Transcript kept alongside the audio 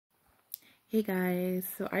Hey guys,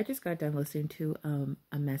 so I just got done listening to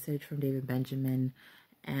a message from David Benjamin,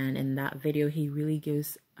 and in that video he really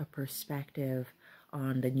gives a perspective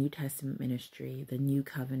on the New Testament ministry, the New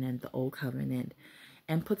Covenant, the Old Covenant,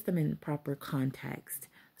 and puts them in proper context,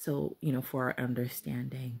 so for our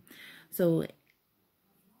understanding. So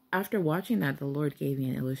after watching that, the Lord gave me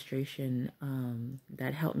an illustration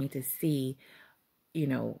that helped me to see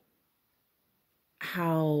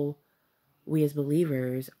how we as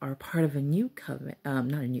believers are part of a new covenant,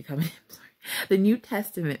 not a new covenant, I'm sorry, the New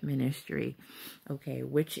Testament ministry, okay,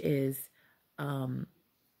 which is,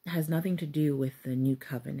 has nothing to do with the new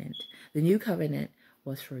covenant. The new covenant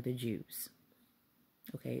was for the Jews,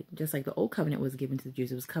 okay, just like the old covenant was given to the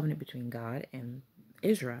Jews. It was covenant between God and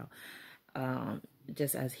Israel,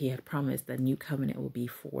 just as he had promised. The new covenant will be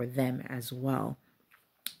for them as well,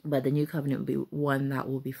 but the new covenant will be one that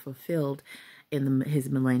will be fulfilled in his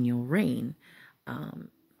millennial reign.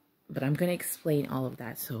 But I'm going to explain all of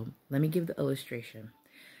that. So let me give the illustration.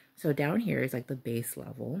 So down here is like the base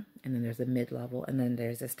level, and then there's a mid level, and then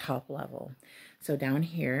there's this top level. So down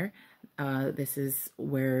here, this is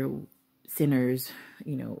where sinners,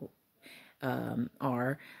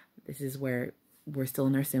 are. This is where we're still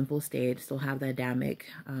in our sinful state, still have the Adamic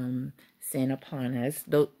sin upon us.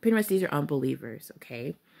 Though pretty much these are unbelievers,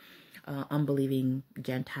 okay? Unbelieving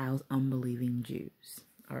Gentiles, unbelieving Jews,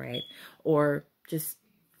 all right? Or just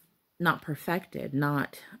not perfected,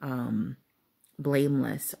 not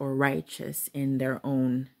blameless or righteous in their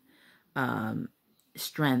own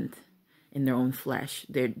strength, in their own flesh.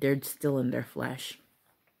 They're still in their flesh,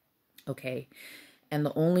 okay? And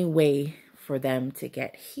the only way for them to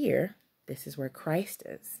get here, this is where Christ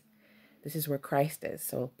is. This is where Christ is.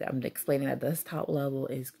 So I'm explaining that this top level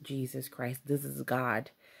is Jesus Christ. This is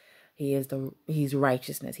God. He's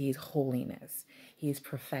righteousness. He's holiness. He's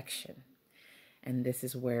perfection. And this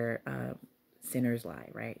is where sinners lie,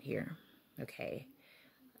 right here. Okay.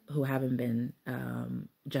 Who haven't been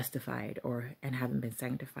justified and haven't been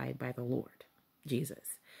sanctified by the Lord,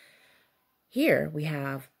 Jesus. Here we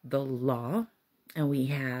have the law, and we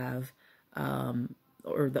have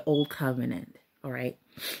or the old covenant. All right.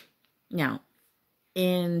 Now,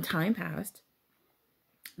 in time past,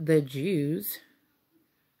 the Jews,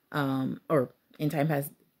 or in time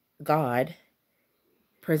past, God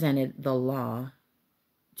presented the law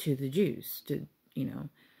to the Jews, to,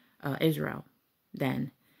 Israel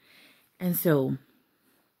then. And so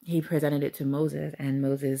he presented it to Moses, and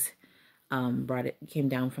Moses came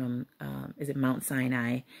down from, Mount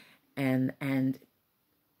Sinai, and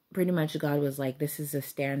pretty much God was like, this is a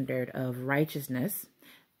standard of righteousness.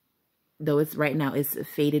 Though it's right now, it's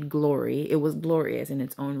faded glory. It was glorious in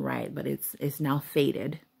its own right, but it's now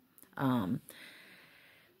faded.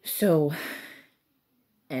 So,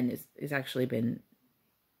 and it's actually been,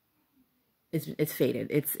 it's faded.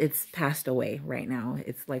 It's passed away right now.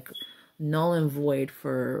 It's like null and void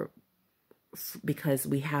because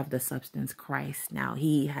we have the substance Christ now.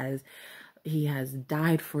 He has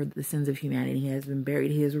died for the sins of humanity. He has been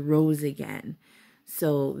buried. He has rose again.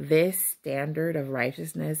 So this standard of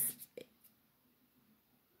righteousness,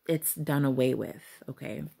 it's done away with,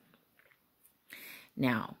 okay?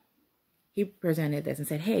 Now, he presented this and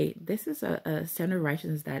said, hey, this is a standard of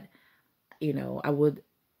righteousness that,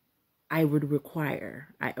 I require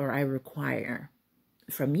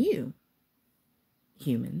from you,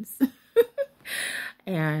 humans.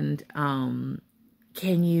 And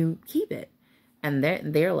can you keep it? And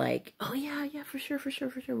they're like, oh yeah, for sure.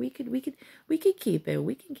 We could keep it.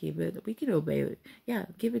 We can keep it. We can obey it. Yeah,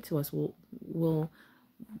 give it to us. We'll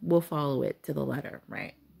follow it to the letter,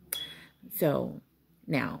 right? So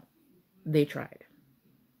now they tried,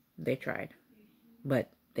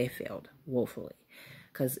 but they failed woefully.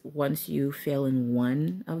 Because once you fail in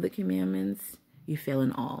one of the commandments, you fail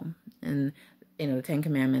in all. And the 10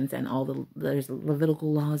 Commandments and all there's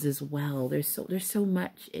Levitical laws as well. There's so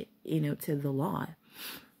much, to the law.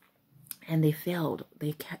 And they failed.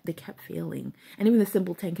 They kept failing. And even the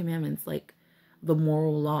simple 10 Commandments, like the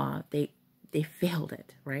moral law, they failed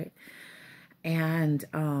it, right? And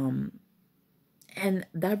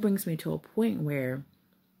that brings me to a point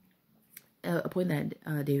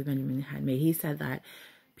that David Benjamin had made. He said that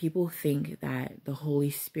people think that the Holy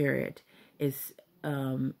Spirit is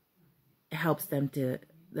helps them to,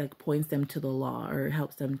 like, points them to the law, or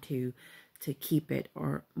helps them to keep it,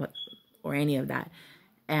 or any of that,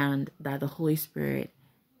 and that the Holy Spirit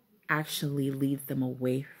actually leads them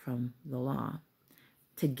away from the law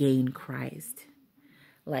to gain Christ.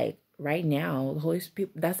 Like right now, the Holy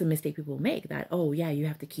Spirit, that's a mistake people make, that, oh yeah, you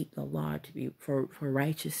have to keep the law to be for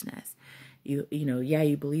righteousness. yeah,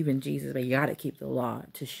 you believe in Jesus, but you got to keep the law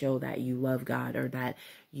to show that you love God, or that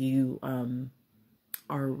you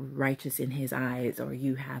are righteous in his eyes, or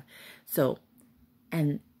you have. So,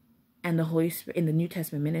 and the Holy Spirit in the New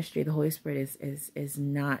Testament ministry, the Holy Spirit is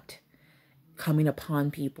not coming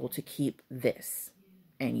upon people to keep this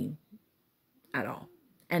at all.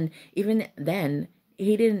 And even then,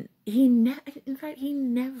 in fact, he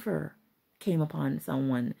never came upon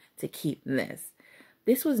someone to keep this.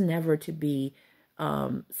 This was never to be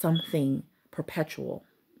something perpetual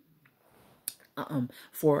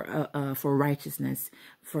for righteousness,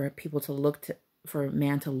 for people to look to, for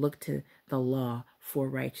man to look to the law for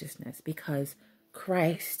righteousness, because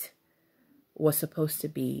Christ was supposed to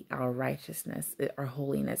be our righteousness, our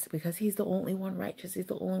holiness, because he's the only one righteous. He's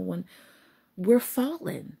the only one. We're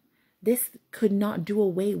fallen. This could not do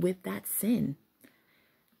away with that sin.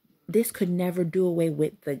 This could never do away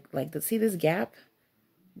with see this gap?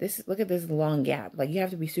 Look at this long gap. Like, you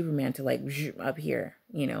have to be Superman to up here,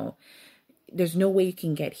 There's no way you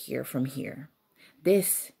can get here from here.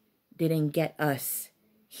 This didn't get us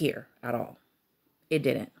here at all. It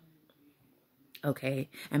didn't. Okay?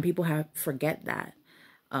 And people forget that.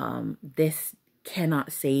 This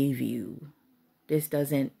cannot save you. This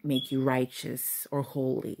doesn't make you righteous or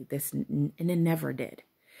holy. And it never did.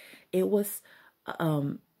 It was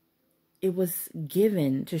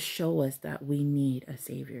given to show us that we need a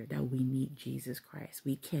Savior, that we need Jesus Christ.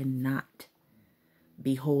 We cannot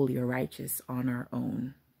be holy or righteous on our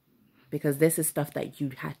own, because this is stuff that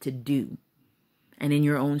you had to do, and in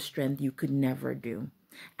your own strength you could never do.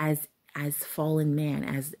 As fallen man,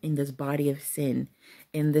 as in this body of sin,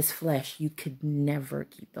 in this flesh, you could never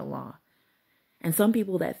keep the law. And some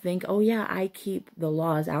people that think, oh yeah, I keep the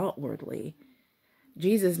laws outwardly.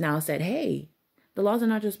 Jesus now said, hey, the laws are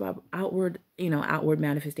not just about outward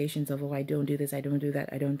manifestations of, oh, I don't do this, I don't do that,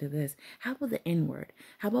 I don't do this. How about the inward?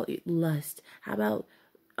 How about lust? How about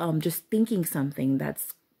just thinking something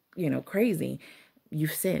that's, crazy?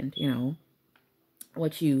 You've sinned,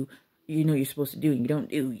 what you're supposed to do and you don't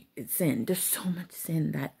do, it's sin. There's so much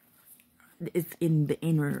sin that is in the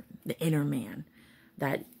inner man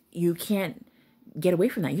that you can't get away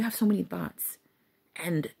from that. You have so many thoughts,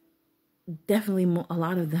 and definitely a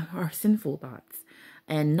lot of them are sinful thoughts,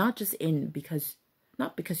 and not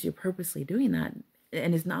because you're purposely doing that,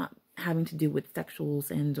 and it's not having to do with sexual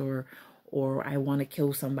sins or I want to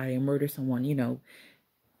kill somebody or murder someone.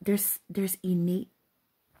 There's innate.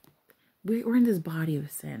 We're in this body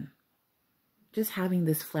of sin. Just having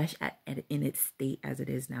this flesh in its state as it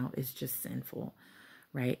is now is just sinful,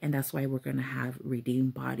 right? And that's why we're going to have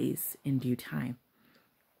redeemed bodies in due time,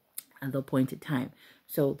 at the appointed time.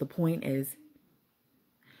 So the point is,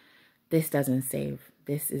 this doesn't save.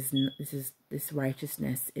 This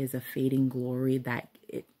righteousness is a fading glory that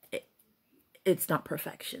it's not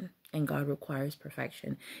perfection, and God requires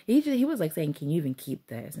perfection. He was like saying, "Can you even keep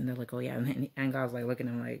this?" And they're like, "Oh yeah," and God's like looking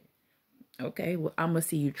at them like, "Okay, well, I'm gonna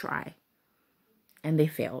see you try." And they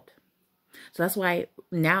failed. So that's why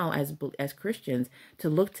now, as Christians, to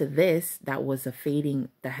look to this that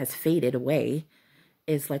has faded away,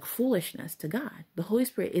 is like foolishness to God. The Holy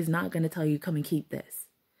Spirit is not going to tell you, come and keep this.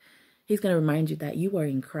 He's going to remind you that you are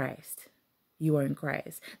in Christ. You are in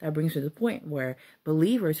Christ. That brings me to the point where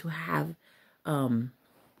believers who have,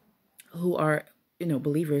 who are,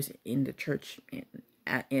 believers in the church,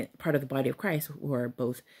 in part of the body of Christ, who are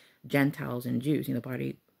both Gentiles and Jews. The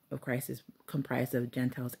body of Christ is comprised of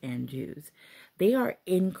Gentiles and Jews. They are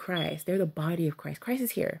in Christ. They're the body of Christ. Christ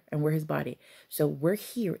is here, and we're his body. So we're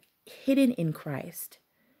here, hidden in Christ.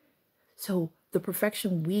 So the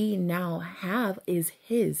perfection we now have is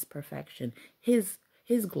his perfection, his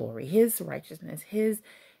glory, his righteousness, his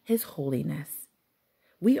holiness.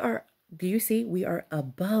 We are, do you see? We are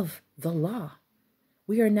above the law.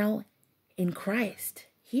 We are now in Christ,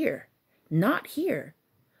 here, not here.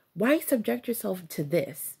 Why subject yourself to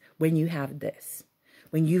this when you have this?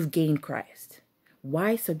 When you've gained Christ?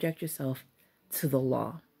 Why subject yourself to the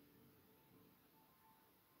law?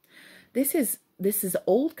 This is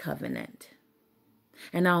old covenant.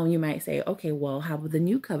 And now you might say, okay, well, how about the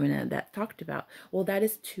new covenant that talked about? Well, that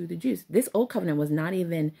is to the Jews. This old covenant was not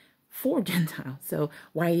even for Gentiles. So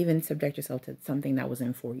why even subject yourself to something that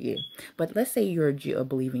wasn't for you? But let's say you're a Jew, a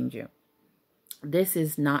believing Jew. This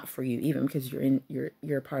is not for you, even because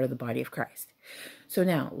you're part of the body of Christ. So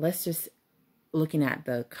now let's just looking at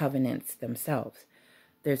the covenants themselves.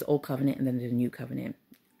 There's old covenant and then there's new covenant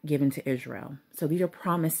given to Israel. So these are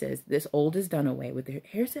promises. This old is done away with.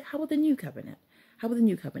 How about the new covenant? How about the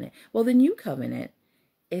new covenant? Well, the new covenant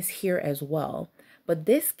is here as well, but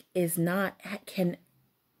this is not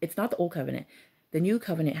it's not the old covenant. the new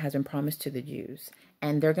covenant has been promised to the Jews,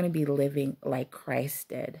 and they're going to be living like Christ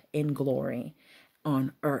did in glory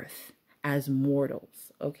on earth as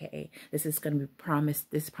mortals. Okay, this is going to be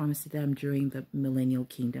promised. This is promised to them during the millennial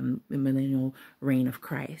kingdom, the millennial reign of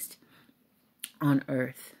Christ on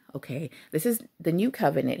earth. Okay, this is the new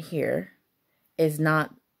covenant here. Is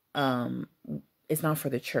not it's not for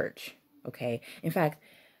the church. Okay, in fact,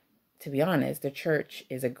 to be honest, the church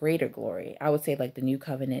is a greater glory. I would say, like, the new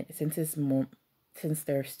covenant, since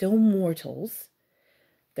they're still mortals,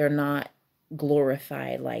 they're not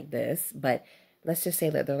glorified like this, but let's just say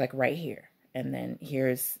that they're like right here, and then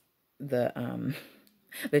here's the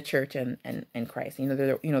the church and Christ.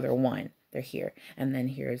 They're one. They're here, and then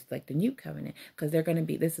here's like the new covenant, because they're going to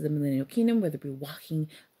be. This is the millennial kingdom where they'll be walking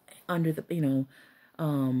under the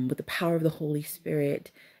with the power of the Holy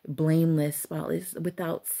Spirit, blameless, spotless,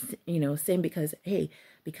 without sin, because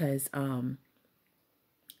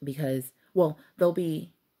well, they'll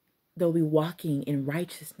be walking in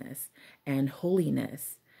righteousness and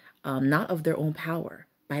holiness, not of their own power,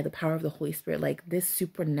 by the power of the Holy Spirit. Like, this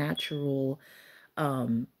supernatural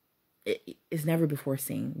it is never before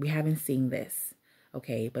seen. We haven't seen this,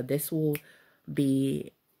 okay? But this will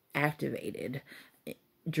be activated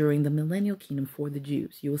during the millennial kingdom for the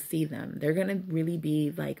Jews. You'll see them. They're going to really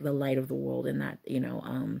be like the light of the world in that,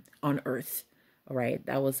 on earth. All right.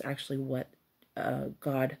 That was actually what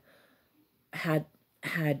God had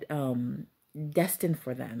destined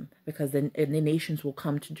for them, because the nations will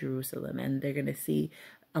come to Jerusalem, and they're going to see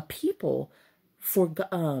a people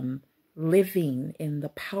living in the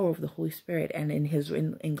power of the Holy Spirit and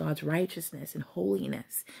in God's righteousness and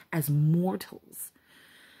holiness as mortals.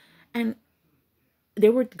 And they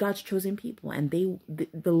were God's chosen people, and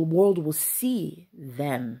the world will see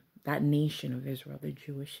them, that nation of Israel, the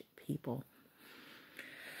Jewish people.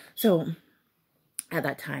 So at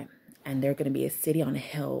that time, and they're going to be a city on a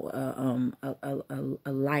hill,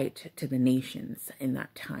 a light to the nations in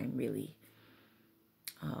that time, really,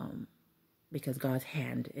 because God's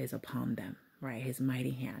hand is upon them, right? His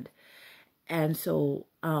mighty hand. And so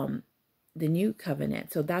the new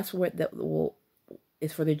covenant, so that's what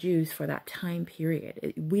is for the Jews for that time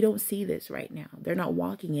period. We don't see this right now. They're not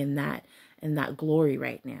walking in that glory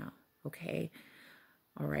right now. Okay.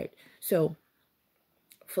 All right. So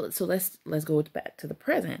let's go back to the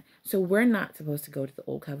present. So we're not supposed to go to the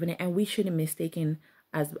old covenant, and we shouldn't mistaken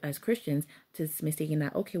as Christians to mistaking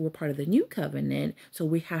that, okay, we're part of the new covenant, so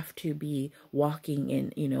we have to be walking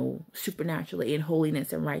in, supernaturally in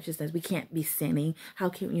holiness and righteousness. We can't be sinning. How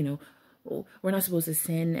can, we're not supposed to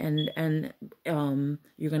sin, and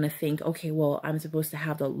you're going to think, okay, well, I'm supposed to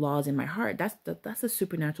have the laws in my heart. That's a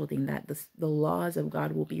supernatural thing, that the laws of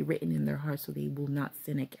God will be written in their hearts, so they will not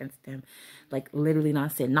sin against them. Like, literally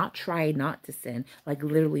not sin, not try not to sin, like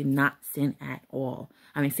literally not sin at all.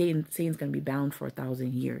 I mean, Satan's going to be bound for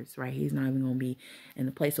 1,000 years, right? He's not even going to be in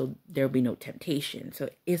the place, so there'll be no temptation. So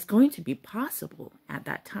it's going to be possible at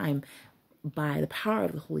that time by the power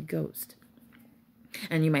of the Holy Ghost.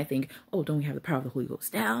 And you might think, oh, don't we have the power of the Holy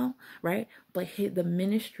Ghost now, right? But the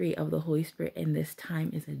ministry of the Holy Spirit in this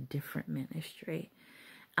time is a different ministry.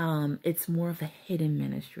 It's more of a hidden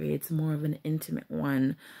ministry. It's more of an intimate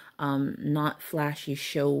one, not flashy,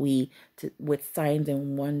 showy, with signs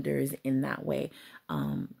and wonders in that way.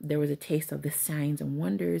 There was a taste of the signs and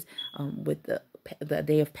wonders with the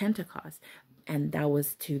day of Pentecost, and that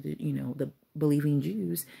was to the believing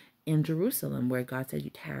Jews in Jerusalem, where God said, "You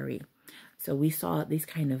tarry." So we saw these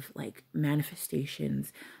kind of like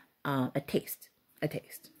manifestations, a taste,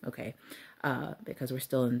 okay, because we're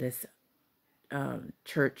still in this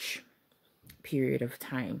church period of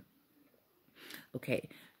time. Okay,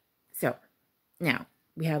 so now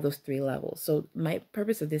we have those three levels. So my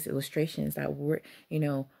purpose of this illustration is that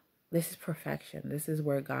this is perfection. This is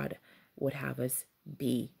where God would have us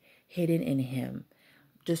be, hidden in Him,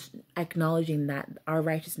 just acknowledging that our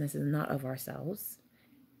righteousness is not of ourselves.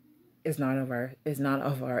 It's not of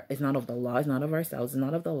the law, it's not of ourselves, it's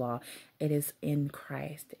not of the law. It is in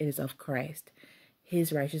Christ. It is of Christ.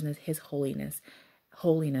 His righteousness, His holiness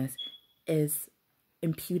is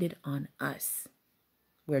imputed on us.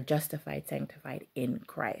 We're justified, sanctified in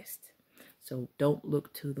Christ. So don't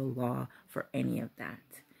look to the law for any of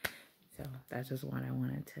that. So that's just what I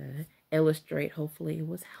wanted to illustrate. Hopefully it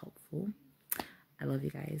was helpful. I love you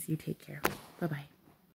guys. You take care. Bye-bye.